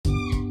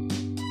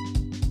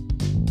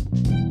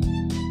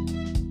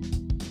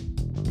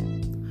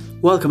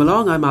Welcome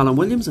along, I'm Alan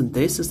Williams and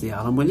this is the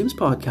Alan Williams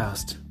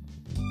Podcast.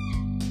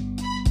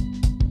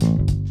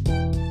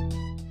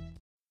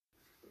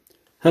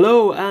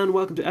 Hello and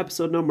welcome to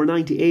episode number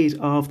 98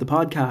 of the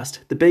podcast.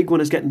 The big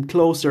one is getting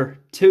closer,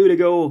 2 to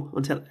go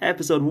until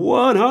episode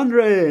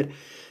 100.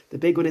 The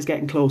big one is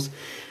getting close.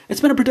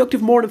 It's been a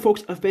productive morning,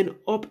 folks. I've been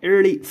up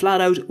early, flat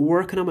out,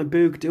 working on my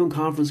book, doing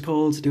conference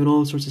calls, doing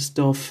all sorts of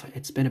stuff.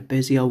 It's been a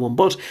busy old one.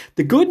 But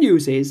the good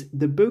news is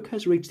the book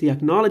has reached the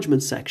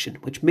acknowledgement section,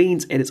 which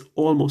means it is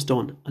almost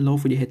done. I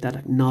love when you hit that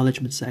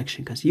acknowledgement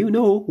section because you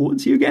know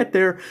once you get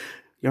there,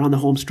 you're on the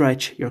home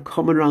stretch. You're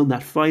coming around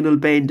that final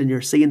bend and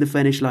you're seeing the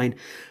finish line.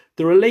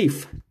 The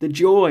relief, the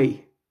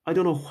joy, I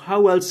don't know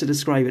how else to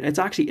describe it.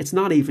 It's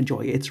not even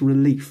joy, it's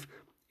relief.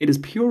 It is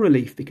pure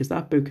relief because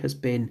that book has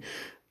been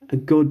a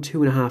good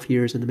 2.5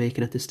 years in the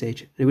making at this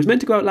stage. It was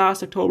meant to go out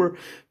last October.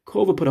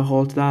 COVID put a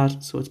halt to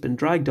that, so it's been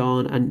dragged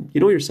on. And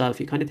you know yourself,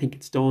 you kind of think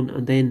it's done.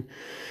 And then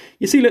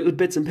you see little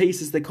bits and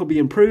pieces that could be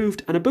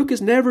improved. And a book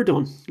is never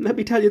done. Let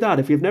me tell you that.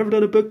 If you've never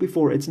done a book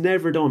before, it's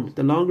never done.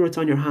 The longer it's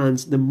on your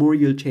hands, the more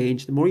you'll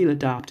change, the more you'll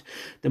adapt,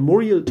 the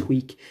more you'll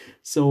tweak.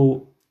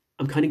 So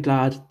I'm kind of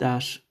glad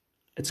that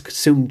it's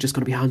soon just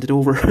going to be handed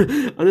over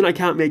and then I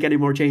can't make any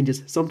more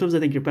changes. Sometimes I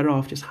think you're better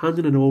off just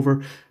handing it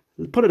over,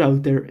 put it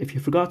out there. If you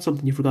forgot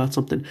something, you forgot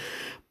something,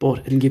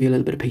 but it'll give you a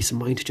little bit of peace of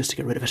mind just to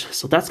get rid of it.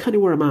 So that's kind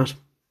of where I'm at.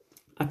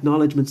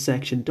 Acknowledgement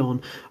section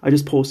done. I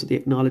just posted the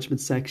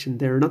acknowledgement section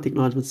there, not the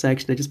acknowledgement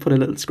section. I just put a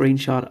little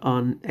screenshot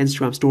on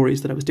Instagram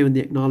stories that I was doing the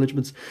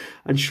acknowledgements,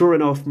 and sure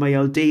enough my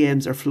old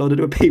DMs are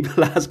flooded with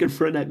people asking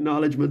for an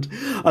acknowledgement.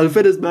 I'll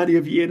fit as many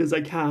of you in as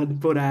I can,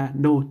 but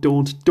no,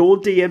 don't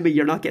DM me.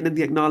 You're not getting in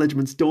the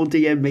acknowledgements. Don't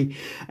DM me.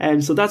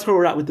 So that's where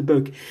we're at with the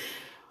book.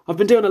 I've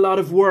been doing a lot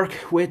of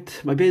work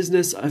with my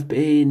business. I've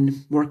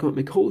been working with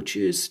my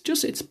coaches.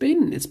 It's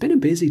been a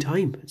busy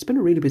time. It's been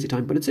a really busy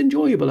time, but it's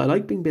enjoyable. I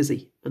like being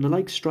busy and I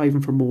like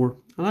striving for more.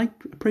 I like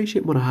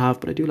appreciating what I have,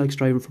 but I do like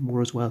striving for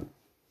more as well.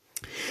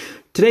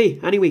 Today,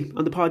 anyway,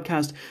 on the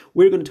podcast,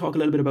 we're going to talk a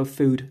little bit about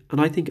food. And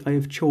I think I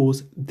have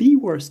chose the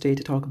worst day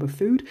to talk about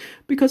food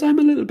because I'm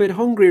a little bit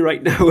hungry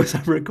right now as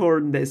I'm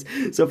recording this.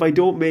 So if I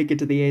don't make it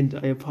to the end,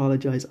 I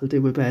apologise. I'll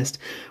do my best.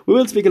 We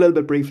will speak a little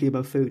bit briefly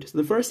about food. So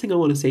the first thing I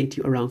want to say to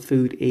you around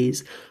food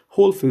is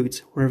whole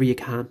foods wherever you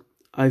can.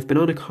 I've been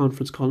on a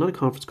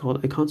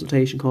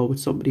consultation call with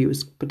somebody who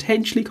is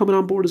potentially coming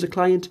on board as a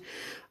client.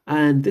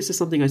 And this is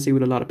something I see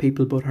with a lot of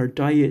people, but her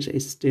diet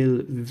is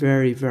still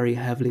very, very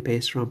heavily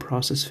based around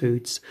processed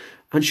foods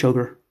and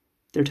sugar.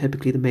 They're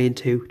typically the main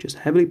two, just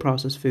heavily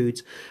processed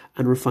foods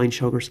and refined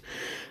sugars.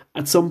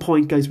 At some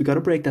point, guys, we got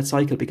to break that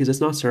cycle because it's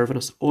not serving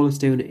us. All it's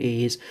doing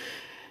is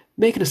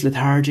making us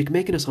lethargic,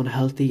 making us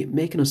unhealthy,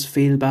 making us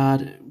feel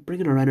bad,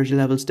 bringing our energy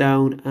levels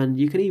down, and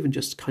you can even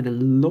just kind of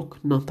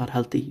look not that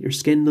healthy. Your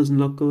skin doesn't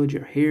look good,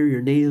 your hair,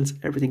 your nails,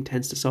 everything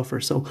tends to suffer.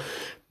 So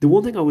the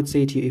one thing I would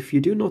say to you, if you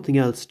do nothing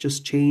else,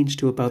 just change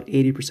to about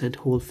 80%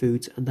 whole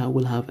foods, and that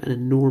will have an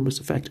enormous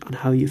effect on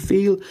how you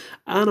feel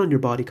and on your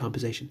body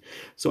composition.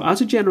 So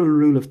as a general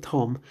rule of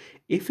thumb,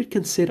 if it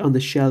can sit on the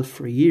shelf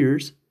for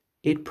years,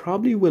 it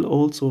probably will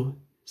also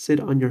sit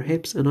on your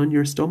hips and on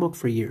your stomach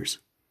for years.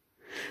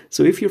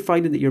 So if you're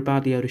finding that you're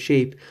badly out of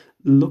shape,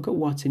 look at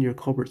what's in your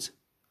cupboards.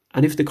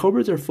 And if the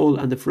cupboards are full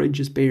and the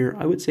fridge is bare,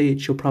 I would say it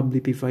should probably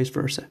be vice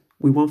versa.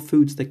 We want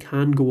foods that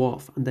can go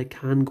off, and they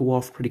can go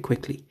off pretty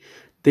quickly.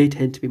 They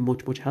tend to be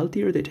much, much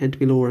healthier. They tend to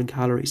be lower in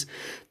calories.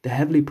 The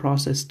heavily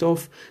processed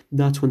stuff,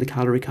 that's when the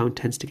calorie count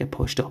tends to get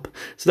pushed up.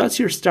 So that's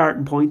your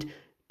starting point.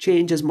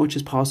 Change as much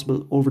as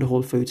possible over the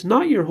whole foods.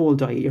 Not your whole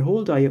diet. Your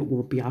whole diet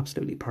won't be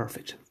absolutely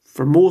perfect.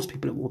 For most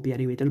people, it won't be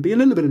anyway. There'll be a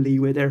little bit of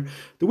leeway there.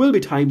 There will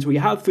be times where you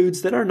have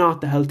foods that are not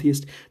the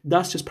healthiest.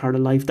 That's just part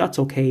of life. That's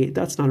okay.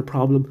 That's not a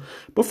problem.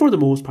 But for the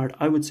most part,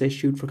 I would say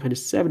shoot for kind of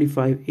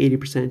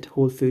 75-80%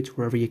 whole foods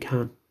wherever you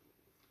can.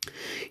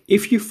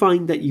 If you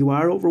find that you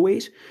are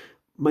overweight,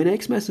 my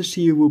next message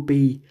to you will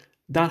be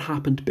that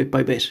happened bit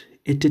by bit.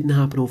 It didn't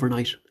happen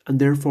overnight, and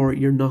therefore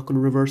you're not going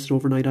to reverse it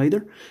overnight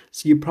either.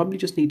 So you probably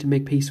just need to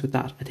make peace with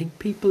that. I think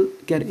people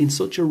get in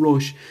such a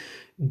rush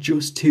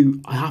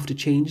I have to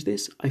change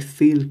this. I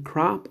feel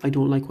crap. I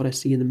don't like what I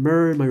see in the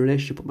mirror. My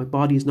relationship with my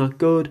body is not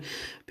good.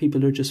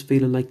 People are just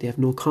feeling like they have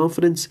no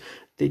confidence.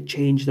 They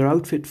change their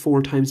outfit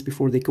 4 times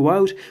before they go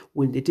out.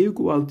 When they do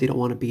go out, they don't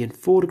want to be in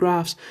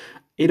photographs.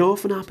 It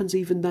often happens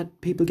even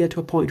that people get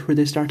to a point where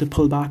they start to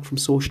pull back from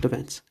social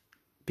events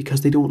because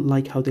they don't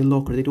like how they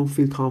look or they don't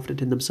feel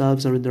confident in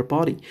themselves or in their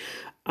body.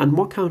 And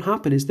what can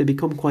happen is they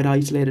become quite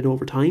isolated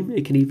over time.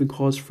 It can even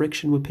cause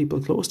friction with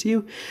people close to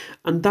you.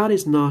 And that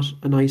is not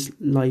a nice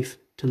life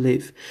to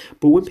live.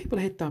 But when people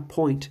hit that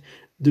point,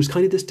 there's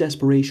kind of this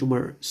desperation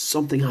where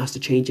something has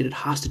to change and it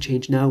has to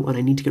change now. And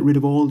I need to get rid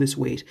of all this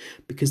weight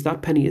because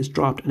that penny is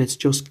dropped and it's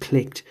just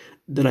clicked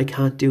that I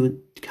can't do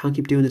it, can't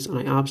keep doing this. And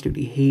I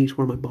absolutely hate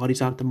where my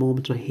body's at the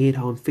moment and I hate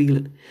how I'm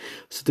feeling.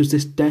 So there's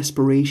this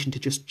desperation to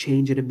just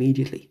change it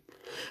immediately.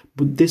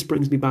 But this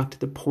brings me back to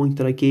the point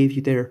that I gave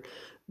you there.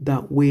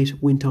 That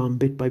weight went on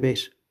bit by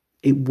bit.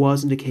 It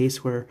wasn't a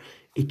case where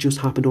it just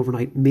happened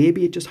overnight.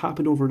 Maybe it just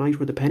happened overnight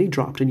where the penny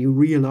dropped and you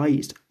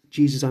realised,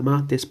 Jesus, I'm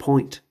at this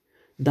point.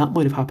 That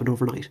might have happened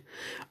overnight.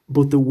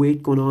 But the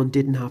weight going on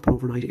didn't happen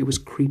overnight. It was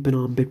creeping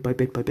on bit by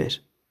bit by bit.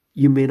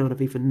 You may not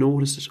have even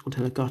noticed it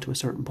until it got to a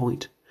certain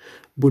point.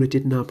 But it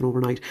didn't happen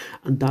overnight.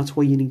 And that's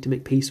why you need to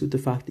make peace with the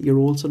fact that you're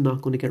also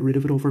not going to get rid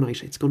of it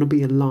overnight. It's going to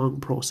be a long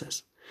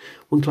process.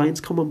 When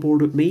clients come on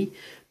board with me,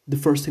 the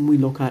first thing we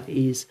look at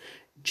is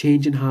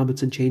changing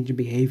habits and changing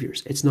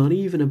behaviours. It's not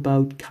even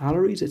about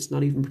calories. It's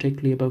not even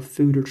particularly about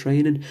food or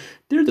training.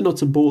 They're the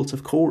nuts and bolts,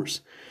 of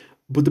course.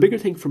 But the bigger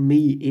thing for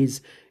me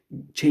is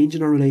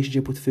changing our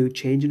relationship with food,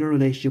 changing our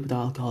relationship with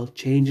alcohol,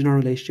 changing our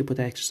relationship with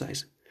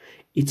exercise.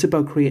 It's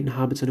about creating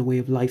habits and a way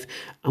of life.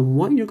 And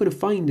what you're going to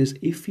find is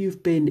if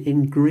you've been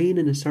ingrained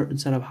in a certain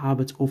set of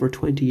habits over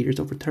 20 years,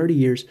 over 30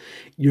 years,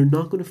 you're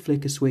not going to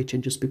flick a switch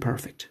and just be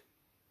perfect.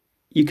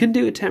 You can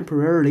do it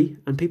temporarily,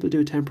 and people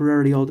do it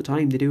temporarily all the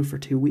time. They do it for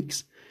 2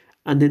 weeks,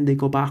 and then they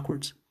go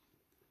backwards.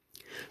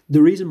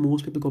 The reason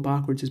most people go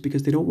backwards is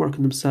because they don't work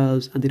on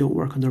themselves and they don't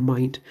work on their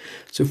mind.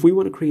 So if we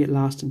want to create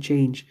lasting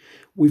change,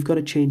 we've got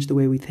to change the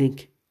way we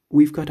think.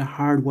 We've got to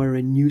hardwire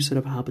a new set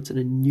of habits and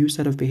a new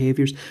set of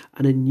behaviours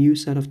and a new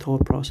set of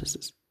thought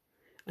processes.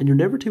 And you're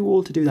never too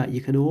old to do that.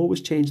 You can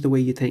always change the way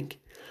you think.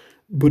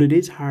 But it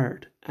is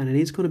hard, and it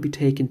is going to be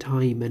taking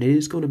time, and it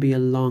is going to be a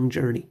long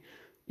journey.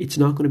 It's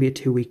not going to be a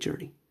 2-week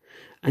journey.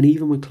 And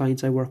even with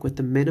clients I work with,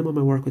 the minimum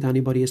I work with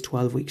anybody is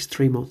 12 weeks,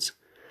 3 months.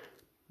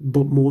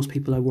 But most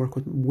people I work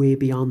with way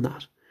beyond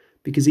that.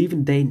 Because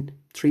even then,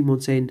 3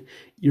 months in,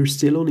 you're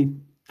still only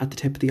at the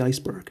tip of the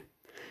iceberg.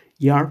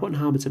 You are putting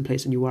habits in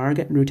place and you are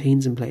getting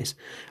routines in place,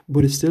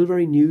 but it's still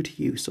very new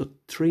to you. So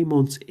 3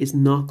 months is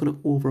not going to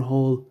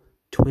overhaul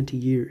 20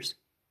 years.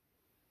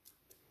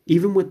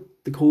 Even with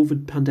the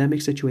COVID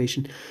pandemic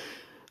situation,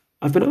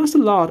 I've been asked a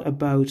lot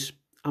about,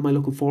 am I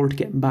looking forward to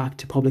getting back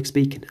to public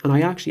speaking? And I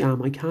actually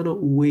am. I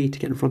cannot wait to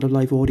get in front of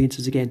live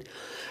audiences again.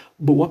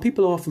 But what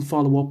people often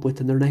follow up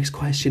with in their next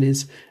question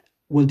is,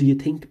 well, do you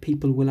think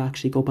people will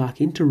actually go back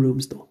into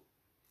rooms though?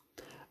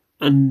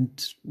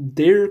 And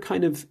they're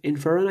kind of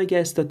inferring, I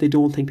guess, that they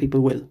don't think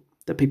people will.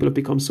 That people have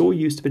become so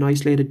used to being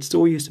isolated,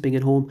 so used to being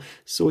at home,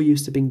 so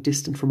used to being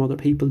distant from other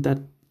people that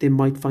they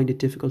might find it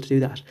difficult to do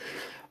that.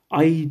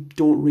 I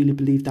don't really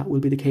believe that will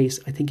be the case.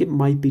 I think it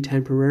might be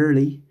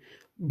temporarily,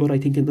 but I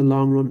think in the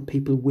long run,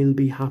 people will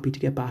be happy to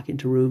get back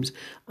into rooms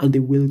and they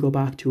will go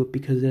back to it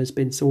because it has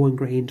been so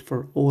ingrained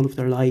for all of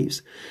their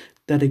lives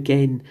that,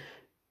 again,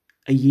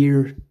 a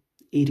year,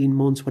 18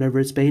 months, whatever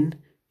it's been,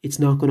 it's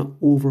not going to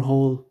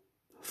overhaul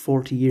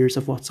 40 years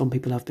of what some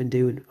people have been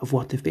doing, of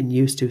what they've been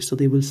used to. So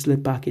they will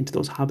slip back into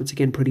those habits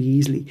again pretty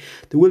easily.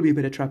 There will be a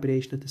bit of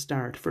trepidation at the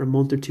start for a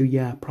month or two,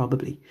 yeah,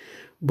 probably.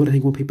 But I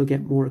think when people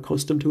get more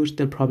accustomed to it,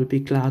 they'll probably be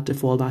glad to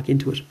fall back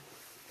into it.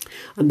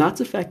 And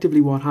that's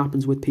effectively what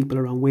happens with people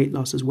around weight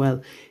loss as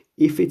well.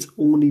 If it's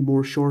only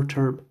more short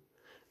term,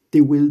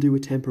 they will do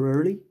it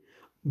temporarily,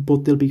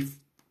 but they'll be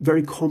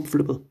very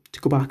comfortable to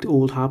go back to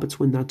old habits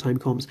when that time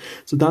comes.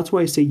 So that's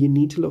why I say you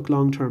need to look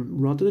long term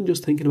rather than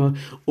just thinking about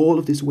all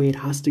of this weight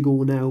has to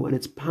go now and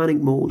it's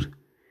panic mode.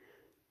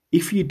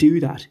 If you do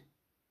that,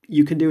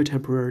 you can do it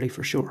temporarily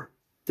for sure.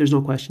 There's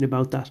no question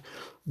about that.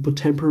 But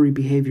temporary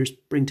behaviours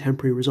bring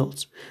temporary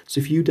results. So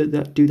if you do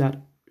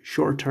that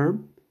short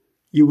term,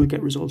 you will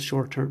get results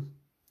short term.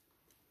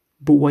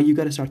 But what you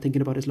got to start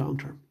thinking about is long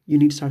term. You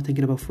need to start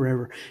thinking about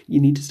forever.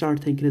 You need to start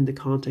thinking in the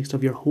context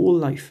of your whole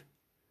life.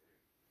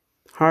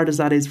 Hard as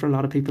that is for a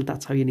lot of people,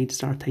 that's how you need to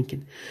start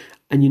thinking.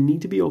 And you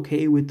need to be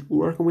okay with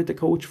working with the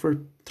coach for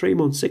 3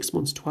 months, 6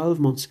 months, 12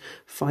 months,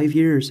 5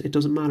 years. It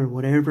doesn't matter.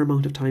 Whatever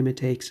amount of time it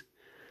takes,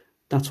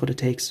 that's what it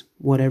takes.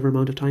 Whatever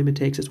amount of time it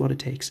takes is what it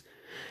takes.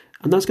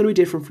 And that's going to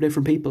be different for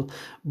different people.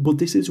 But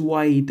this is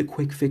why the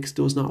quick fix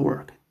does not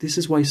work. This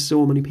is why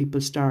so many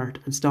people start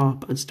and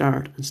stop and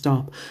start and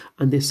stop.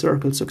 And they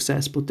circle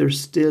success, but they're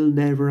still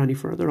never any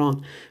further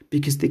on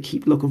because they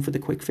keep looking for the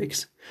quick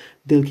fix.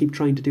 They'll keep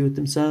trying to do it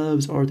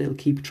themselves, or they'll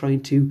keep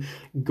trying to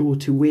go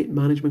to weight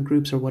management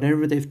groups or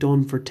whatever they've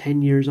done for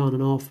 10 years on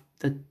and off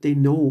that they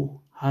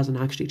know hasn't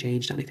actually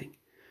changed anything.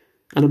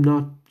 And I'm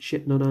not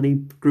shitting on any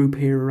group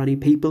here or any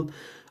people.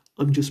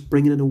 I'm just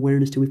bringing an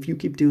awareness to if you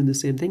keep doing the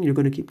same thing, you're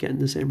going to keep getting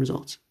the same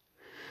results.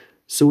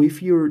 So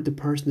if you're the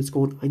person that's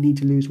going, I need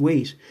to lose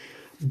weight,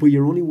 but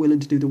you're only willing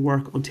to do the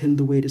work until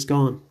the weight is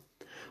gone.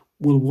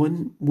 Well,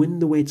 when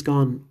the weight's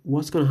gone,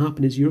 what's going to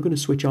happen is you're going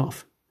to switch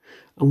off.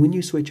 And when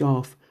you switch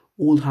off,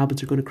 old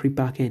habits are going to creep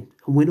back in.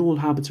 And when old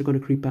habits are going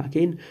to creep back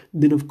in,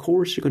 then of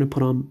course you're going to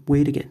put on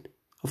weight again.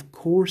 Of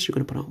course you're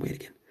going to put on weight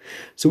again.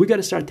 So we got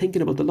to start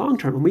thinking about the long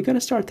term, and we got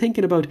to start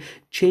thinking about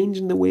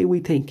changing the way we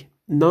think.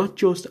 Not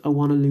just I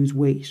want to lose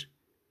weight,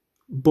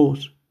 but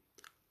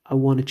I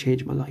want to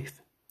change my life.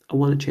 I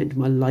want to change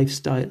my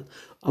lifestyle.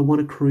 I want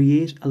to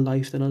create a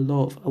life that I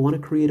love. I want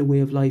to create a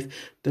way of life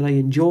that I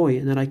enjoy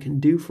and that I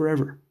can do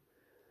forever.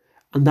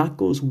 And that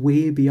goes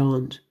way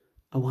beyond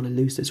I want to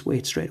lose this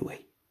weight straight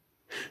away.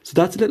 So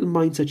that's a little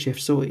mindset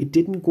shift. So it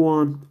didn't go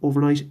on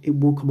overnight. It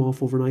won't come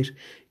off overnight.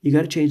 You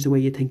got to change the way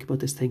you think about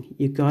this thing.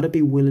 You got to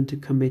be willing to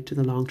commit to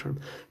the long term,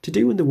 to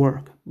doing the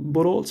work,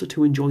 but also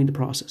to enjoying the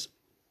process.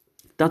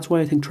 That's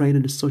why I think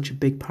training is such a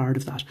big part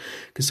of that,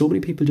 because so many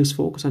people just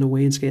focus on a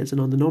weighing scales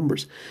and on the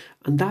numbers,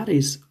 and that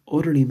is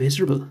utterly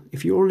miserable.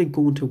 If you're only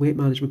going to a weight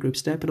management group,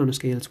 stepping on a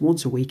scales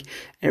once a week,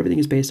 everything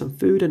is based on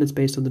food and it's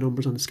based on the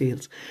numbers on the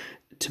scales.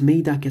 To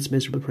me, that gets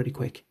miserable pretty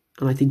quick.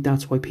 And I think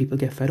that's why people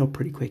get fed up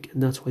pretty quick,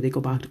 and that's why they go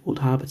back to old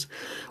habits.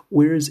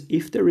 Whereas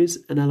if there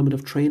is an element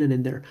of training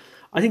in there,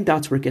 I think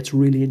that's where it gets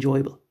really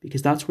enjoyable,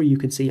 because that's where you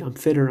can see I'm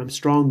fitter, I'm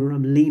stronger,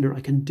 I'm leaner,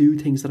 I can do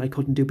things that I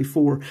couldn't do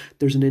before.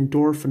 There's an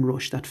endorphin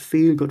rush, that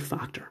feel-good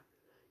factor.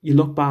 You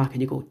look back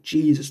and you go,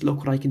 Jesus, look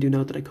what I can do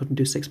now that I couldn't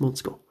do 6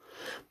 months ago.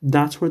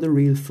 That's where the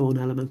real fun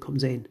element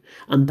comes in,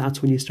 and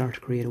that's when you start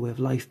to create a way of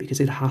life, because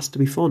it has to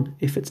be fun.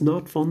 If it's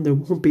not fun, there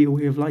won't be a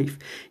way of life.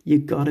 You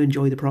got to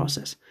enjoy the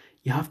process.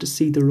 You have to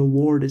see the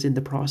reward is in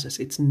the process.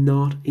 It's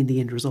not in the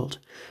end result.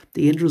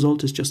 The end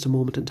result is just a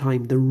moment in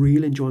time. The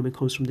real enjoyment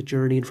comes from the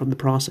journey and from the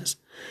process.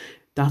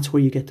 That's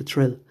where you get the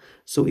thrill.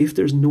 So if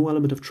there's no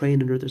element of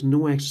training or there's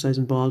no exercise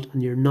involved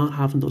and you're not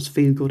having those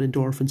feel-good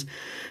endorphins,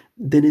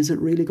 then is it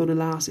really going to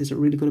last? Is it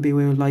really going to be a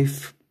way of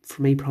life?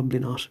 For me, probably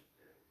not.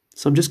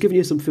 So I'm just giving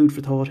you some food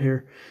for thought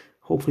here.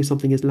 Hopefully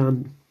something is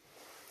landing.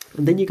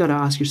 And then you got to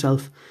ask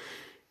yourself,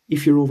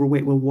 if you're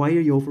overweight, well, why are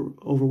you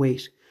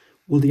overweight?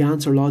 Well, the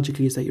answer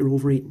logically is that you're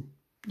overeating.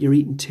 You're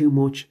eating too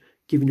much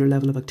given your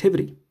level of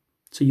activity.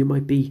 So you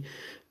might be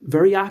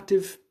very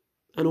active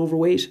and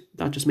overweight.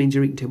 That just means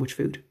you're eating too much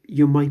food.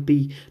 You might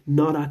be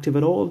not active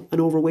at all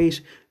and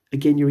overweight.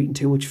 Again, you're eating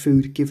too much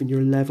food given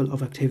your level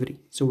of activity.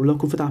 So we're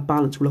looking for that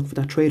balance. We're looking for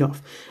that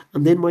trade-off.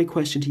 And then my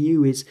question to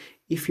you is,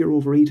 if you're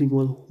overeating,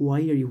 well, why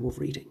are you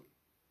overeating?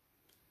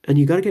 And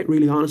you got to get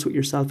really honest with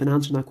yourself in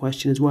answering that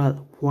question as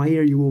well. Why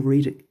are you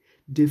overeating?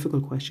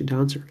 Difficult question to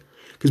answer,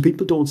 because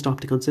people don't stop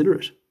to consider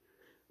it.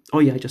 Oh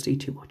yeah, I just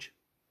eat too much.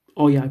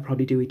 Oh yeah, I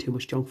probably do eat too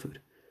much junk food.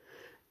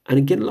 And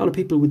again, a lot of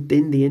people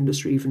within the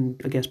industry, even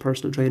I guess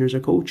personal trainers or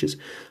coaches,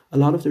 a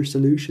lot of their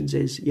solutions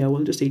is, yeah,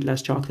 we'll just eat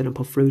less chocolate and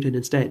put fruit in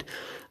instead.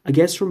 I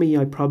guess for me,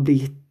 I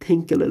probably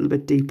think a little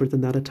bit deeper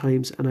than that at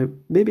times, and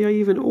I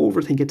even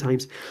overthink at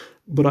times.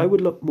 But I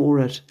would look more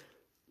at,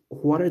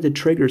 what are the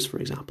triggers, for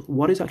example?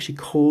 What is actually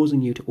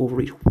causing you to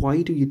overeat?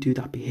 Why do you do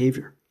that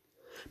behavior?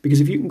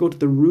 Because if you can go to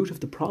the root of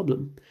the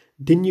problem,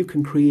 then you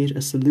can create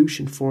a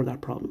solution for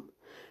that problem.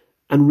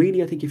 And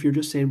really, I think if you're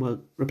just saying,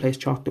 well, replace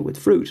chocolate with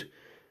fruit,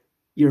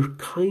 you're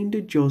kind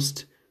of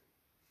just,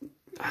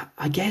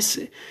 I guess,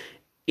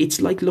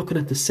 it's like looking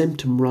at the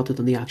symptom rather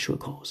than the actual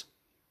cause.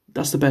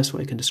 That's the best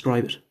way I can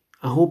describe it.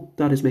 I hope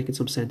that is making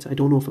some sense. I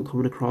don't know if I'm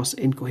coming across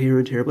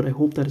incoherent here, but I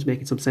hope that is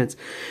making some sense.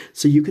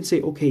 So you can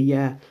say, okay,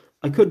 yeah,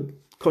 I could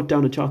cut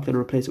down on chocolate and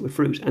replace it with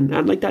fruit.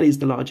 And like that is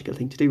the logical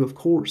thing to do, of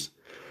course.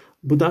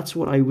 But that's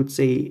what I would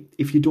say.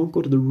 If you don't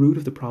go to the root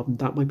of the problem,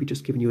 that might be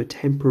just giving you a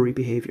temporary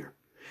behaviour.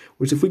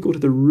 Whereas if we go to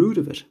the root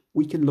of it,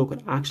 we can look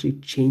at actually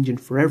changing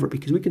forever,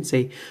 because we can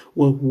say,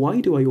 well, why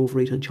do I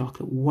overeat on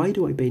chocolate? Why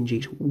do I binge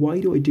eat? Why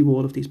do I do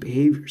all of these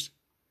behaviours?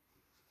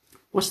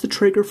 What's the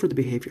trigger for the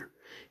behaviour?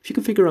 If you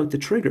can figure out the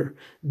trigger,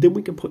 then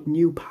we can put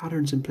new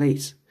patterns in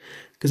place.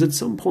 Because at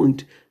some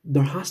point,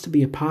 there has to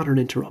be a pattern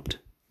interrupt.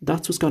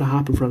 That's what's got to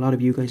happen for a lot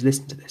of you guys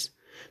listening to this.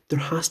 There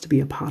has to be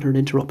a pattern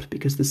interrupt,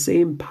 because the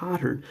same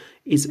pattern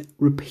is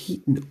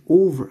repeating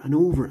over and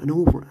over and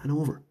over and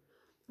over,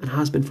 and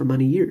has been for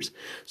many years.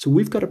 So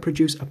we've got to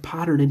produce a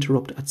pattern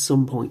interrupt at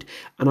some point.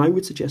 And I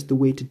would suggest the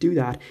way to do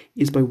that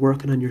is by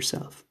working on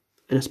yourself.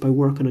 And it's by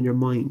working on your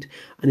mind.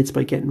 And it's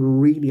by getting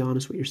really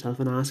honest with yourself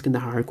and asking the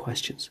hard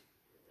questions.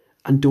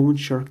 And don't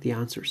shirk the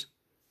answers.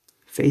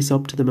 Face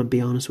up to them and be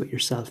honest with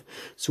yourself.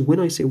 So when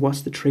I say,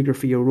 what's the trigger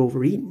for your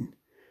overeating?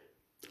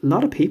 A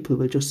lot of people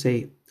will just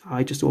say,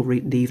 I just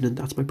overeat in the evening,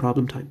 that's my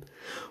problem time.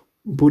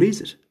 But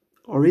is it?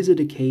 Or is it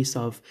a case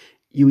of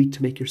you eat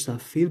to make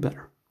yourself feel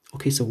better?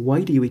 Okay, so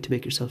why do you eat to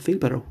make yourself feel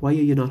better? Why are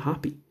you not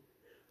happy?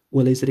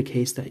 Well, is it a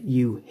case that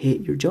you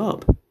hate your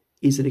job?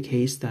 Is it a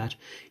case that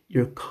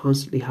you're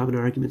constantly having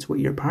arguments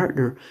with your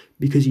partner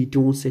because you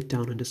don't sit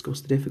down and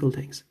discuss the difficult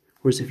things?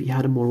 Whereas if you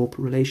had a more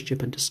open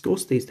relationship and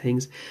discussed these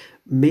things,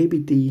 maybe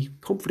the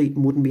comfort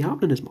eating wouldn't be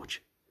happening as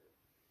much.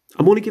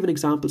 I'm only giving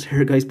examples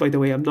here, guys, by the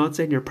way. I'm not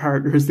saying your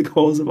partner is the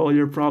cause of all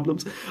your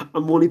problems.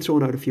 I'm only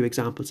throwing out a few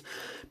examples.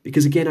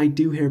 Because again, I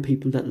do hear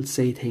people that will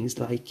say things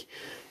like,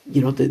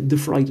 you know, the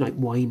Friday night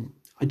wine,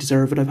 I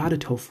deserve it. I've had a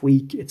tough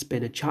week. It's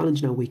been a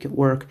challenge now week at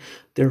work.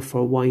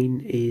 Therefore,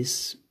 wine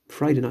is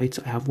Friday nights.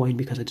 I have wine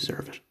because I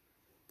deserve it.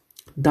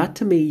 That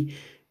to me,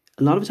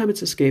 a lot of the time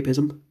it's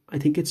escapism. I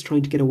think it's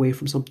trying to get away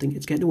from something.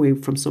 It's getting away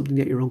from something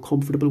that you're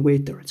uncomfortable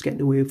with, or it's getting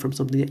away from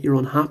something that you're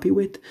unhappy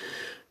with.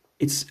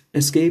 It's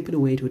escaping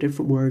away to a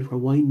different world where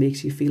wine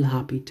makes you feel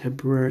happy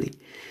temporarily.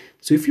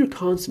 So if you're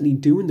constantly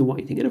doing the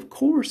wine thing, and of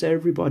course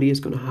everybody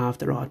is going to have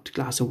their odd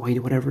glass of wine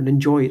or whatever and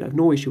enjoy it. I have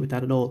no issue with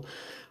that at all.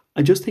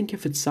 I just think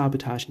if it's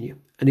sabotaging you,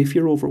 and if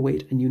you're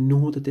overweight and you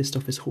know that this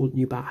stuff is holding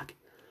you back,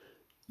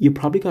 you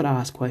probably got to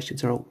ask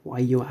questions about why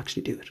you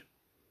actually do it.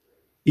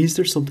 Is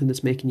there something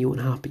that's making you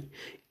unhappy?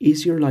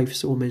 Is your life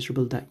so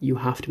miserable that you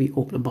have to be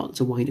opening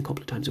bottles of wine a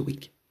couple of times a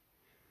week?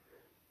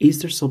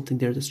 Is there something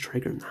there that's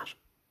triggering that?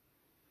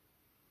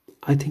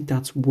 I think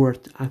that's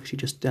worth actually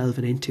just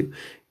delving into,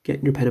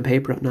 getting your pen and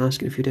paper out and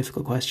asking a few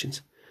difficult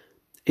questions.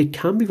 It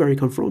can be very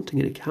confronting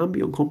and it can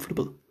be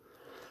uncomfortable.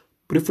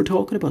 But if we're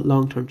talking about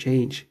long-term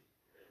change,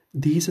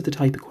 these are the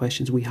type of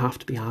questions we have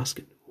to be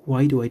asking.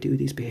 Why do I do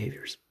these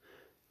behaviours?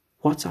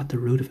 What's at the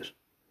root of it?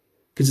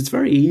 Because it's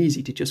very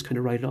easy to just kind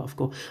of write it off,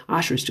 go,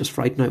 Asher is just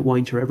Friday night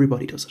wine, sure,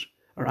 everybody does it.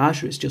 Or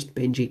Asher is just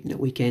binge eating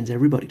at weekends,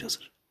 everybody does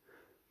it.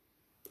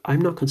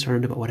 I'm not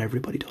concerned about what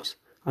everybody does.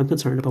 I'm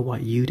concerned about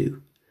what you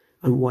do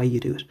and why you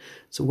do it.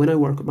 So when I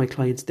work with my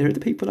clients, they're the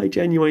people I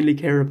genuinely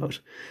care about.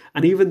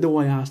 And even though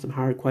I ask them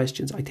hard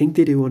questions, I think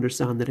they do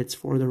understand that it's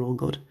for their own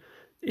good.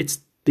 It's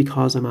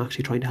because I'm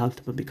actually trying to help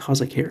them and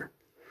because I care.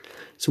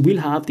 So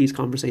we'll have these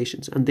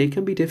conversations, and they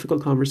can be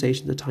difficult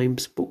conversations at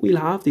times, but we'll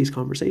have these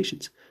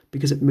conversations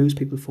because it moves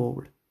people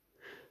forward.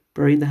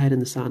 Burying the head in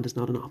the sand is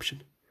not an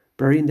option.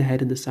 Burying the head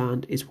in the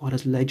sand is what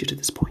has led you to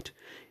this point.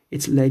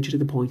 It's led you to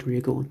the point where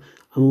you're going,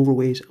 I'm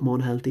overweight, I'm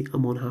unhealthy,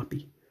 I'm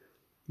unhappy.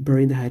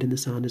 Burying the head in the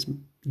sand is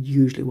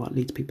usually what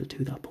leads people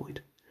to that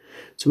point.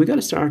 So we got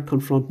to start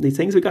confronting these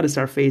things. We got to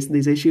start facing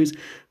these issues.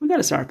 We got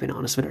to start being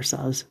honest with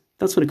ourselves.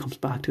 That's what it comes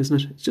back to,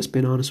 isn't it? It's just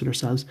being honest with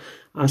ourselves,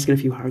 asking a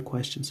few hard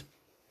questions.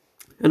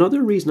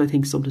 Another reason I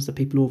think sometimes that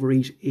people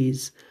overeat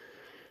is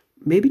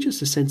maybe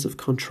just a sense of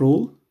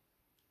control.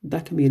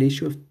 That can be an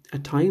issue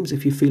at times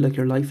if you feel like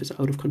your life is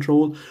out of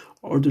control,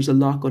 or there's a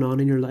lot going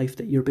on in your life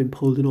that you're being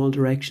pulled in all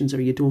directions,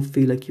 or you don't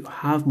feel like you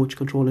have much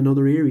control in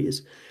other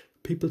areas.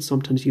 People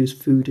sometimes use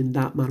food in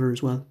that manner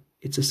as well.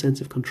 It's a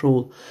sense of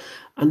control.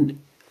 And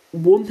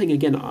one thing,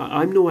 again,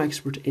 I'm no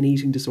expert in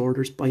eating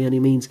disorders by any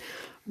means,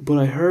 but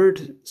I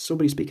heard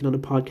somebody speaking on a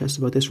podcast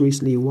about this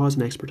recently who was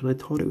an expert, and I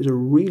thought it was a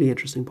really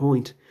interesting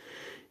point.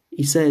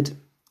 He said,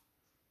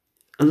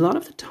 a lot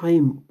of the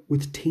time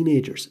with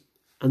teenagers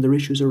and their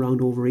issues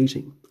around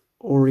overeating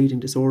or eating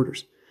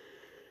disorders,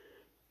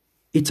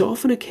 it's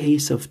often a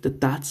case of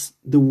that's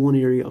the one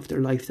area of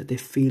their life that they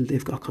feel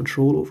they've got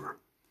control over.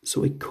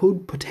 So it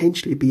could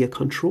potentially be a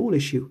control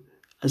issue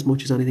as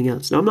much as anything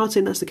else. Now, I'm not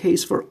saying that's the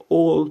case for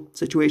all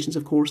situations,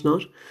 of course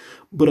not,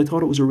 but I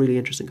thought it was a really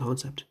interesting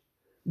concept.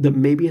 That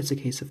maybe it's a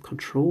case of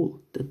control,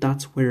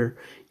 that's where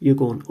you're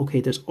going,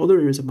 okay, there's other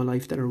areas of my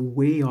life that are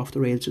way off the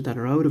rails or that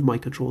are out of my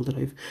control, that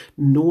I've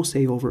no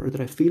say over, or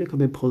that I feel like I'm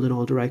being pulled in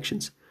all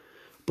directions.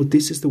 But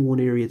this is the one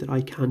area that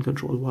I can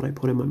control, what I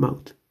put in my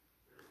mouth.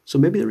 So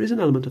maybe there is an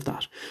element of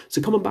that.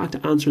 So coming back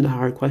to answering the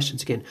hard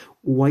questions again,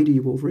 why do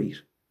you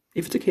overeat?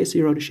 If it's a case that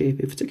you're out of shape,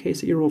 if it's a case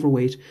that you're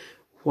overweight,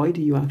 why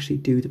do you actually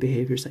do the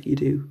behaviours that you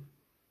do?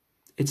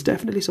 It's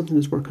definitely something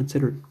that's worth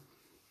considering.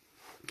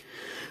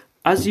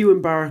 As you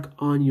embark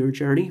on your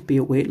journey, be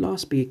it weight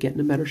loss, be it getting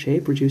in better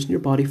shape, reducing your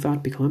body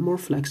fat, becoming more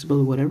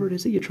flexible, whatever it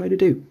is that you try to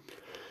do,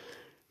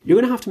 you're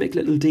going to have to make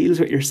little deals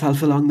with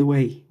yourself along the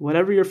way.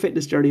 Whatever your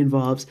fitness journey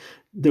involves,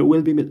 there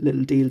will be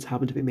little deals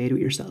having to be made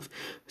with yourself.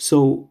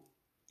 So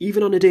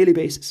even on a daily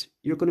basis,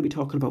 you're going to be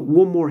talking about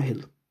one more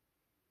hill,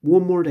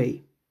 one more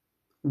day,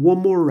 one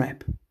more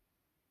rep.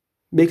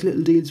 Make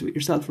little deals with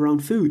yourself around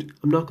food.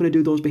 I'm not going to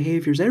do those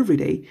behaviours every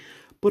day,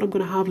 but I'm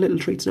going to have little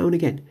treats now and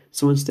again.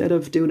 So instead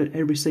of doing it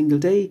every single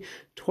day,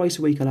 twice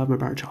a week I'll have my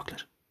bar of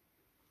chocolate.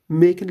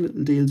 Making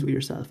little deals with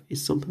yourself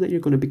is something that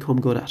you're going to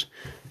become good at.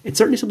 It's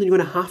certainly something you're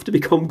going to have to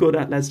become good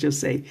at, let's just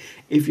say,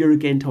 if you're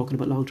again talking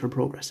about long-term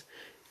progress.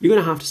 You're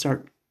going to have to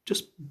start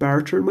just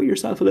bartering with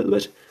yourself a little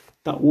bit.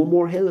 That one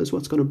more hill is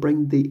what's going to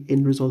bring the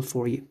end result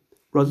for you,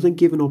 rather than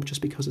giving up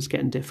just because it's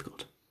getting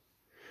difficult.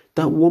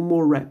 That one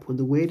more rep, when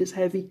the weight is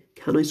heavy,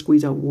 can I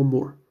squeeze out one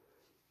more?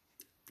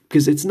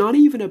 Because it's not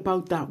even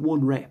about that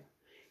one rep.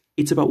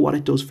 It's about what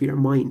it does for your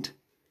mind.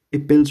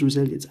 It builds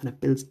resilience and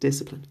it builds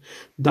discipline.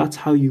 That's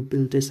how you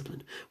build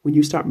discipline. When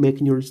you start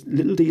making your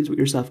little deals with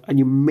yourself and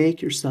you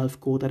make yourself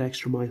go that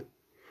extra mile.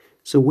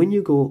 So when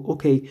you go,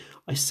 okay,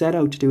 I set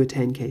out to do a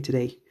 10k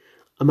today.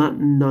 I'm at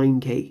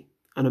 9k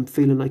and I'm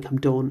feeling like I'm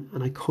done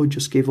and I could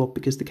just give up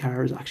because the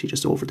car is actually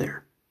just over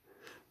there.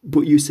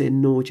 But you say,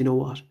 no, do you know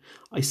what?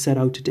 I set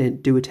out to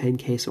do a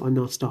 10k, so I'm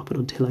not stopping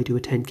until I do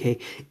a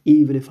 10k.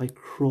 Even if I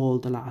crawl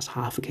the last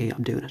half a k,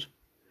 I'm doing it.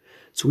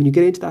 So when you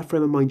get into that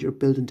frame of mind, you're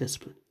building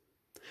discipline.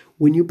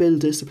 When you build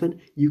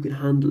discipline, you can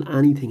handle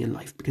anything in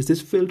life because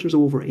this filters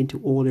over into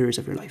all areas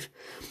of your life.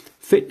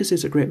 Fitness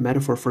is a great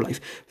metaphor for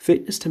life.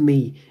 Fitness to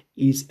me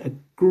is a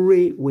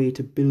great way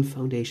to build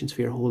foundations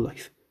for your whole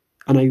life.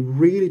 And I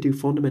really do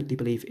fundamentally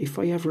believe if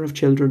I ever have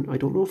children, I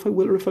don't know if I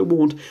will or if I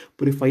won't,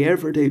 but if I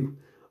ever do,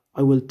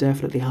 I will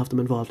definitely have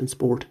them involved in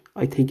sport.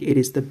 I think it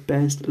is the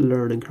best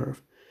learning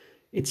curve.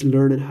 It's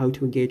learning how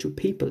to engage with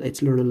people.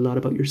 It's learning a lot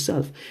about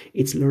yourself.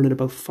 It's learning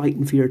about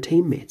fighting for your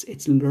teammates.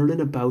 It's learning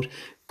about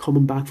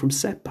coming back from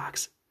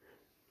setbacks.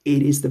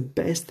 It is the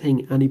best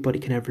thing anybody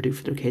can ever do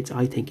for their kids,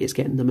 I think, is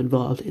getting them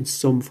involved in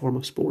some form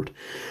of sport.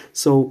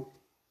 So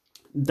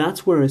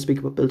that's where I speak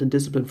about building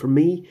discipline. For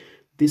me,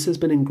 This has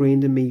been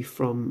ingrained in me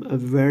from a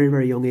very,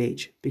 very young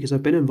age because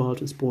I've been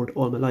involved in sport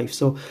all my life.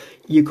 So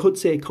you could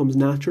say it comes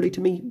naturally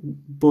to me,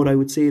 but I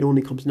would say it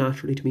only comes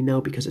naturally to me now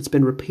because it's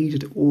been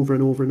repeated over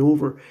and over and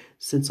over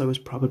since I was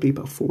probably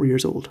about 4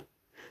 years old.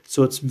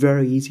 So it's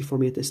very easy for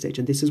me at this stage.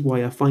 And this is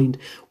why I find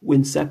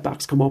when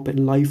setbacks come up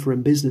in life or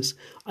in business,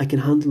 I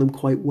can handle them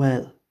quite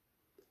well.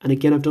 And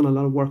again, I've done a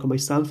lot of work on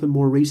myself in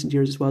more recent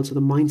years as well. So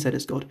the mindset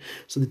is good.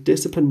 So the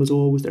discipline was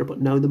always there,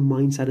 but now the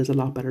mindset is a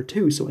lot better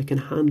too. So I can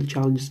handle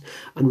challenges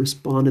and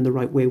respond in the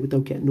right way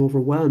without getting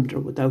overwhelmed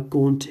or without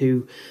going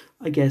to,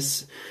 I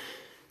guess,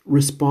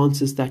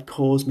 responses that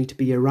cause me to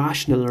be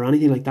irrational or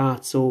anything like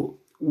that. So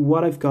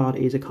what I've got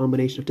is a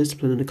combination of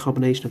discipline and a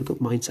combination of a good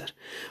mindset.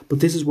 But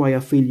this is why I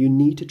feel you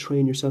need to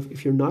train yourself.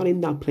 If you're not in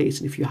that place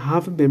and if you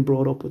haven't been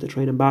brought up with a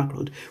training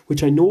background,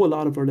 which I know a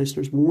lot of our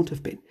listeners won't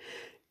have been,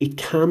 it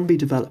can be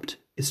developed.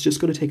 It's just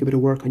going to take a bit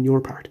of work on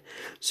your part.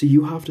 So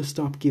you have to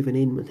stop giving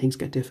in when things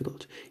get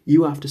difficult.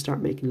 You have to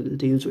start making little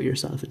deals with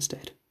yourself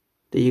instead.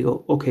 There you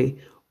go. Okay,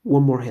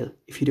 one more hill.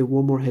 If you do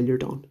one more hill, you're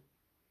done.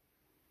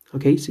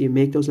 Okay, so you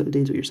make those little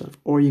deals with yourself.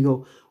 Or you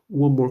go,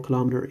 1 more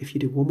kilometre. If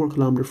you do 1 more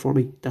kilometre for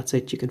me, that's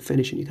it. You can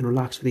finish and you can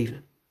relax for the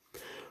evening.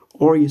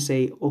 Or you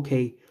say,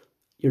 okay,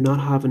 you're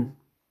not having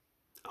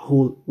a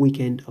whole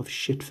weekend of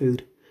shit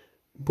food,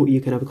 but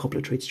you can have a couple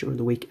of treats during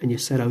the week and you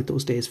set out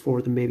those days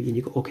for them maybe and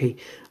you go, okay,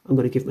 I'm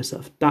going to give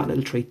myself that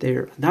little treat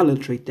there and that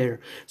little treat there.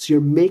 So you're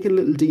making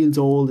little deals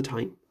all the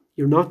time.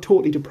 You're not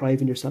totally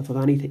depriving yourself of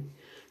anything.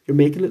 You're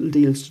making little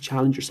deals to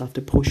challenge yourself,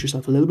 to push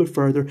yourself a little bit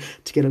further,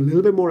 to get a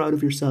little bit more out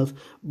of yourself,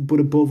 but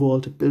above all,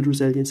 to build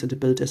resilience and to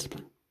build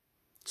discipline.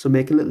 So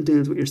making little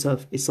deals with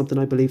yourself is something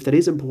I believe that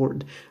is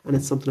important, and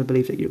it's something I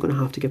believe that you're going to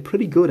have to get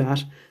pretty good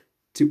at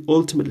to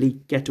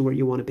ultimately get to where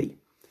you want to be.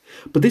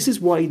 But this is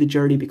why the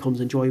journey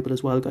becomes enjoyable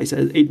as well, guys.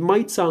 It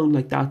might sound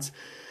like that's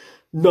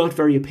not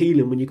very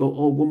appealing when you go,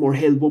 oh, 1 more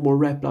hill, 1 more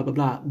rep, blah, blah,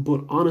 blah.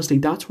 But honestly,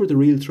 that's where the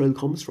real thrill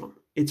comes from.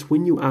 It's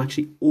when you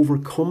actually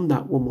overcome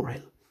that 1 more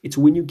hill. It's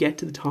when you get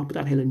to the top of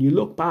that hill and you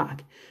look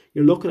back,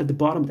 you're looking at the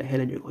bottom of the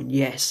hill and you're going,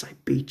 yes, I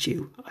beat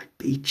you. I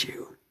beat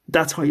you.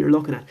 That's how you're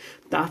looking at it.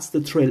 That's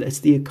the thrill. It's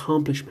the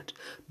accomplishment.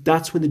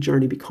 That's when the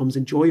journey becomes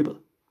enjoyable.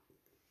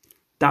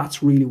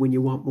 That's really when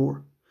you want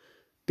more.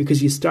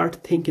 Because you start to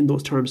think in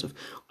those terms of,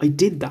 I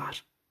did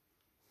that.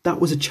 That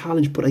was a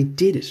challenge, but I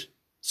did it.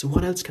 So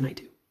what else can I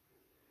do?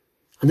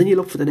 And then you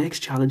look for the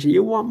next challenge and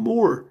you want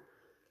more.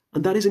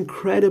 And that is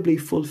incredibly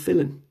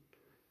fulfilling.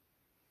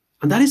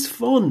 And that is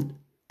fun.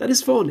 That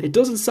is fun. It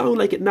doesn't sound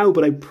like it now,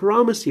 but I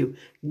promise you,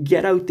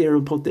 get out there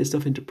and put this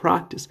stuff into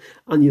practice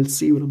and you'll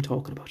see what I'm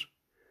talking about.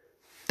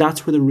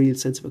 That's where the real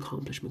sense of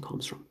accomplishment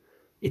comes from.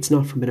 It's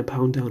not from being a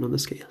pound down on the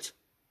scales.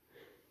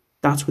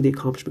 That's where the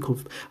accomplishment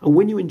comes from. And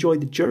when you enjoy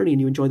the journey and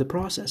you enjoy the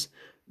process,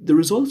 the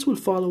results will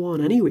follow on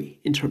anyway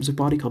in terms of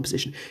body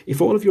composition. If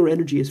all of your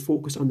energy is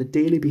focused on the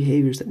daily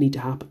behaviours that need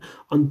to happen,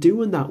 on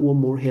doing that 1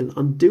 more hill,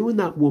 on doing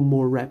that 1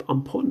 more rep,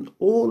 on putting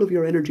all of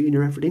your energy and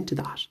your effort into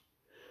that,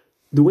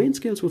 the weighing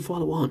scales will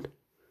follow on.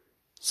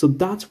 So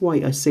that's why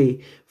I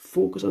say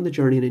focus on the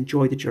journey and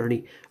enjoy the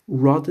journey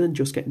rather than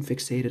just getting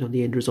fixated on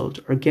the end result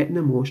or getting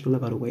emotional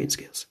about a weighing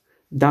scales.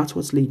 That's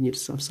what's leading you to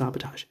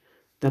self-sabotage.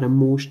 That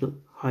emotional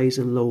highs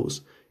and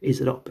lows.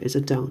 Is it up? Is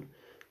it down?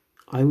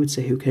 I would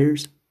say who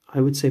cares? I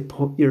would say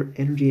put your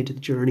energy into the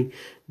journey.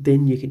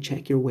 Then you can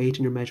check your weight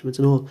and your measurements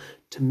and all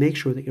to make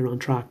sure that you're on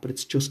track. But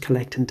it's just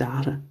collecting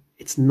data.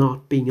 It's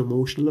not being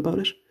emotional about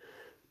it.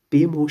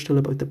 Be emotional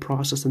about the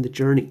process and the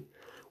journey.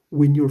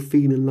 When you're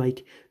feeling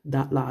like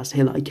that last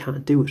hill, I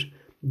can't do it.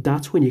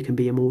 That's when you can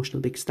be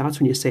emotional because that's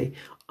when you say,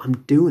 I'm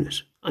doing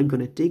it. I'm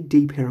going to dig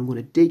deep here. I'm going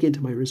to dig into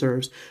my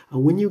reserves.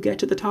 And when you get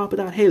to the top of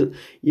that hill,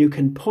 you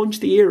can punch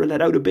the air and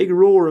let out a big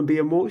roar and be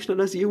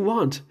emotional as you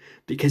want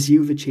because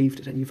you've achieved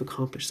it and you've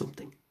accomplished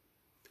something.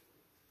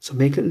 So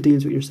make little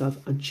deals with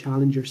yourself and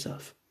challenge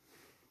yourself.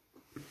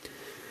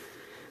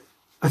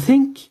 I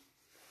think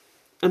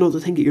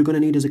another thing that you're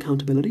going to need is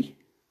accountability.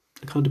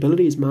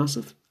 Accountability is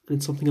massive and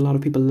it's something a lot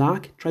of people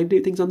lack. Trying to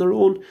do things on their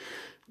own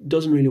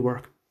doesn't really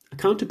work.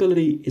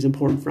 Accountability is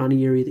important for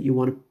any area that you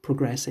want to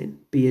progress in,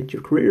 be it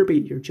your career, be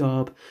it your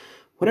job,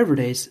 whatever it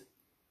is.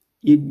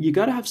 You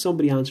got to have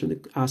somebody asking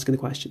the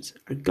questions.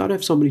 Or got to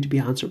have somebody to be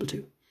answerable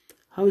to.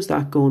 How is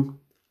that going?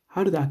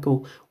 How did that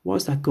go?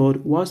 Was that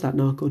good? Was that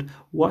not good?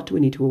 What do we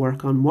need to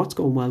work on? What's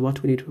going well? What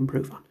do we need to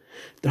improve on?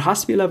 There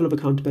has to be a level of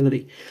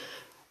accountability.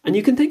 And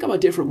you can think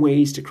about different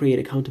ways to create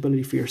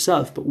accountability for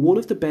yourself, but one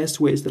of the best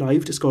ways that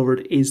I've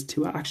discovered is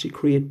to actually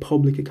create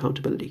public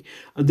accountability.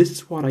 And this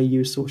is what I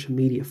use social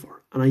media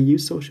for. And I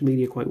use social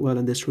media quite well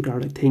in this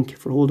regard, I think,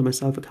 for holding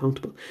myself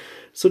accountable.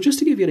 So just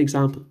to give you an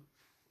example,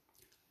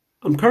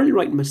 I'm currently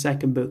writing my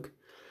second book.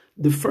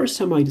 The first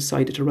time I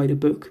decided to write a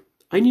book,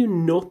 I knew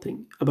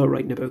nothing about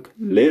writing a book.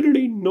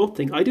 Literally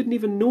nothing. I didn't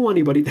even know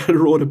anybody that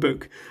wrote a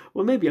book.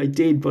 Well, maybe I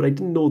did, but I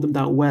didn't know them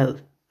that well.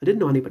 I didn't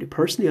know anybody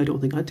personally. I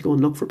don't think I had to go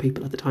and look for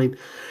people at the time.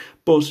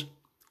 But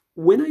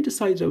when I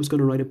decided I was going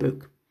to write a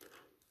book,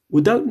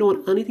 without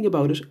knowing anything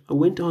about it, I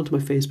went onto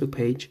my Facebook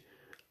page.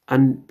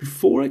 And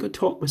before I could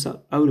talk myself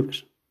out of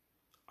it,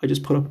 I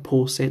just put up a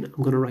post saying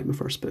I'm going to write my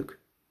first book.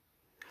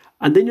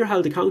 And then you're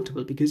held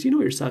accountable because you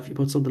know yourself, you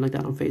put something like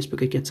that on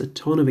Facebook, it gets a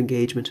ton of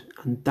engagement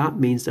and that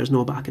means there's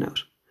no backing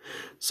out.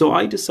 So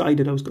I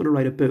decided I was going to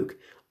write a book,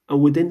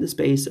 and within the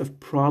space of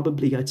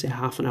probably, I'd say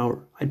half an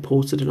hour, I'd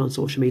posted it on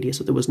social media,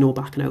 so there was no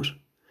backing out.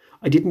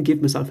 I didn't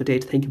give myself a day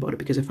to think about it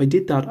because if I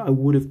did that, I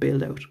would have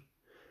bailed out.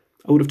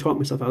 I would have talked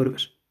myself out of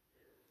it.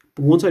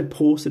 But once I'd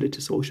posted it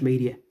to social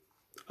media,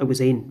 I was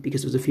in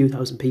because there was a few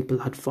thousand people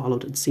had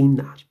followed and seen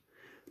that.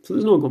 So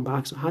there's no going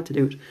back, so I had to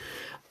do it.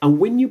 And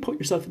when you put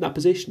yourself in that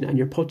position and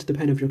you're put to the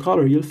pen of your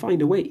collar, you'll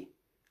find a way.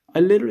 I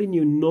literally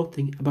knew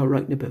nothing about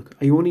writing a book.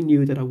 I only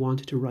knew that I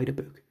wanted to write a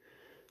book.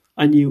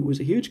 I knew it was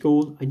a huge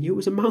goal. I knew it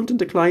was a mountain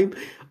to climb.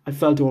 I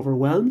felt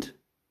overwhelmed.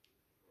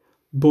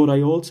 But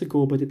I also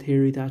go by the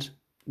theory that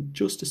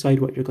just decide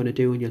what you're going to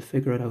do and you'll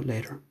figure it out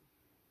later.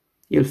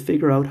 You'll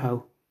figure out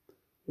how.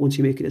 Once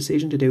you make a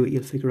decision to do it,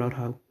 you'll figure out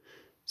how.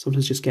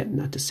 Sometimes just getting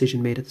that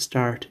decision made at the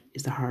start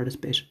is the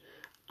hardest bit.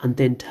 And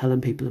then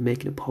telling people and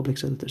making it public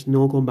so that there's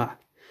no going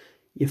back.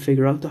 You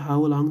figure out the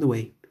how along the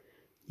way.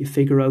 You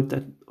figure out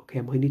that, okay,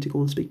 I might need to go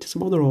and speak to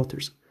some other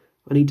authors.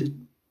 I need to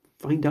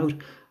find out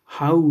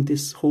how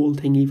this whole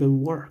thing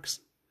even works.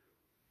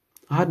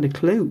 I hadn't a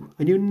clue.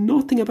 I knew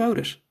nothing about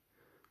it.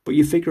 But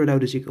you figure it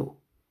out as you go.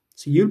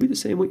 So you'll be the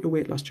same with your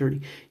weight loss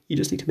journey. You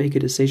just need to make a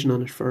decision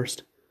on it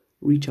first.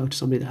 Reach out to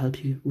somebody to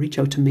help you. Reach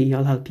out to me,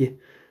 I'll help you.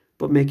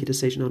 But make a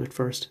decision on it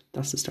first.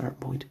 That's the starting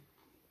point.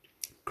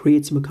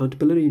 Create some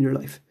accountability in your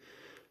life.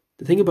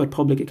 The thing about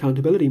public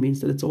accountability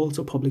means that it's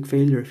also public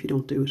failure if you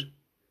don't do it.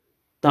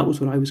 That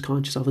was what I was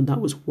conscious of, and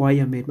that was why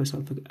I made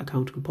myself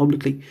accountable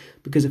publicly.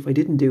 Because if I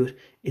didn't do it,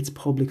 it's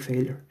public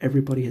failure.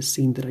 Everybody has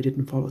seen that I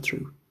didn't follow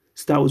through.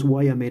 So that was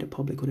why I made it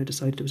public when I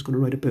decided I was going to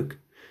write a book.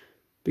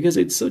 Because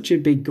it's such a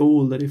big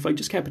goal that if I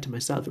just kept it to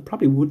myself, it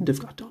probably wouldn't have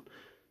got done.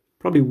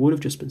 Probably would have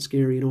just been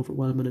scary and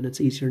overwhelming, and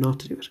it's easier not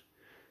to do it.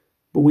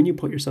 But when you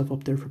put yourself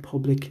up there for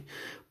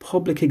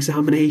public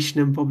examination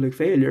and public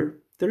failure,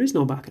 there is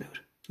no backing out.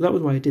 So that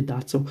was why I did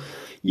that. So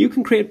you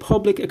can create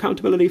public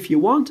accountability if you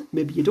want.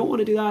 Maybe you don't want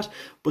to do that,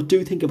 but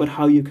do think about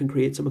how you can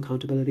create some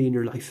accountability in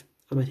your life.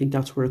 And I think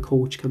that's where a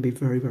coach can be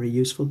very, very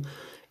useful.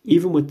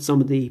 Even with some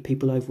of the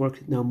people I've worked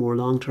with now more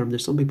long term,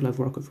 there's some people I've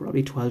worked with for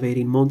probably 12,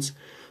 18 months.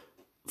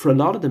 For a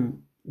lot of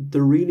them,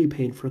 they're really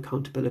paying for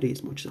accountability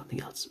as much as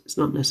anything else. It's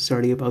not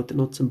necessarily about the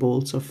nuts and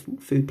bolts of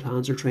food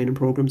plans or training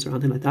programs or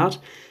anything like that.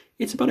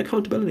 It's about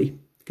accountability,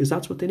 because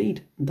that's what they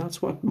need. And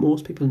that's what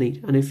most people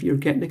need. And if you're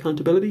getting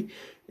accountability,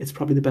 it's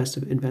probably the best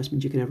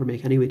investment you can ever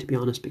make anyway, to be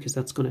honest, because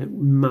that's going to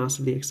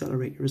massively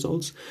accelerate your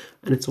results.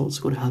 And it's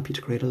also going to help you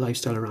to create a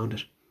lifestyle around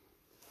it.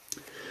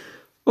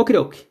 Okie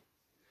doke.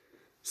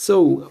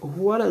 So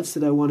what else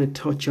did I want to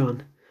touch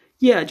on?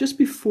 Yeah, just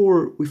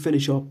before we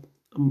finish up,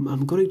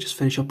 I'm going to just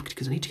finish up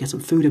because I need to get some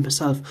food in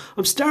myself.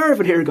 I'm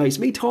starving here, guys.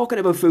 Me talking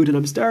about food and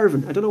I'm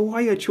starving. I don't know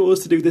why I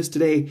chose to do this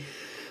today,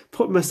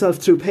 putting myself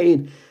through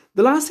pain.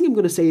 The last thing I'm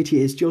going to say to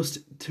you is just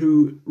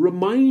to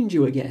remind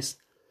you, I guess,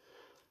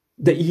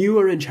 that you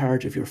are in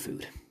charge of your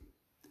food.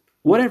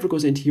 Whatever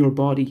goes into your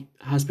body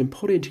has been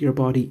put into your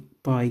body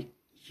by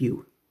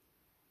you.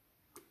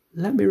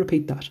 Let me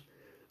repeat that.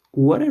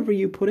 Whatever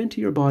you put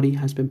into your body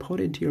has been put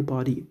into your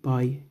body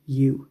by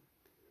you.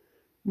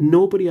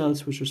 Nobody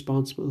else was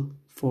responsible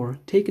for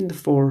taking the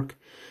fork,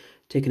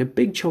 taking a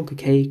big chunk of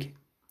cake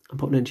and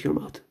putting it into your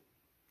mouth.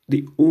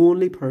 The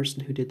only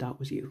person who did that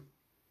was you.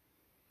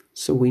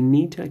 So we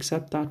need to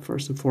accept that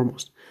first and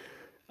foremost.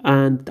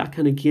 And that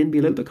can again be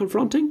a little bit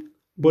confronting,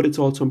 but it's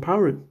also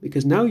empowering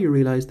because now you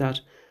realize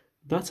that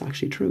that's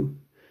actually true.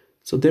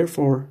 So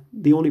therefore,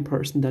 the only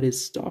person that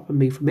is stopping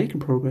me from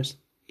making progress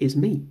is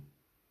me.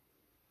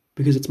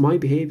 Because it's my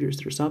behaviours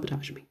that are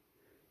sabotaging me.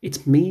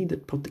 It's me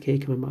that put the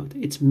cake in my mouth.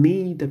 It's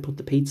me that put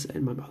the pizza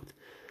in my mouth.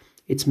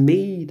 It's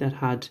me that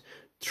had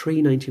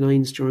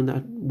 3.99s during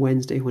that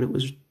Wednesday when it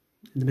was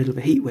in the middle of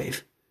a heat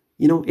wave.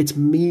 You know, it's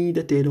me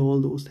that did all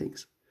those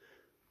things.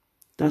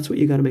 That's what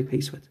you got to make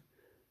peace with.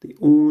 The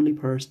only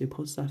person who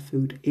puts that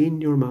food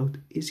in your mouth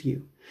is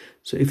you.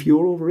 So if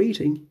you're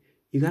overeating,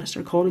 you got to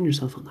start calling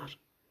yourself on that.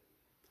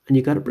 And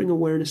you got to bring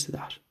awareness to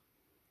that.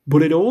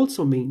 But it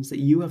also means that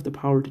you have the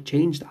power to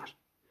change that.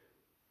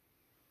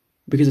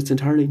 Because it's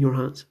entirely in your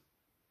hands.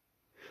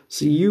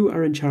 So you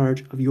are in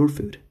charge of your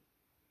food.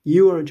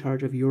 You are in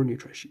charge of your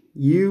nutrition.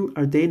 You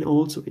are then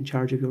also in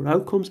charge of your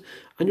outcomes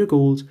and your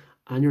goals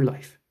and your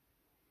life.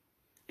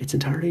 It's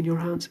entirely in your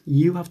hands.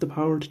 You have the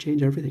power to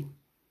change everything.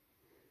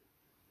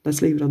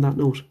 Let's leave it on that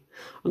note.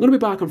 I'm going to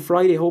be back on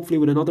Friday, hopefully,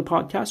 with another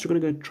podcast. We're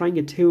going to try and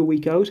get 2 a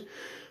week out.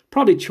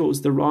 Probably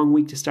chose the wrong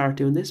week to start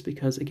doing this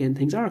because, again,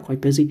 things are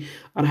quite busy.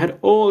 And I had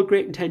all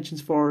great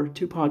intentions for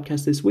 2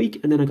 podcasts this week.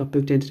 And then I got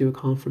booked in to do a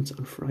conference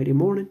on Friday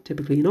morning,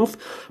 typically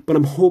enough. But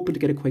I'm hoping to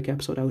get a quick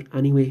episode out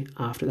anyway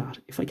after that,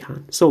 if I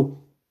can.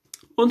 So,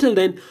 until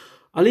then,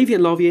 I'll leave you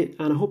and love you.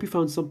 And I hope you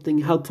found something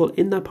helpful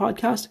in that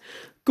podcast.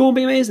 Go and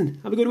be amazing.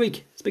 Have a good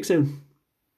week. Speak soon.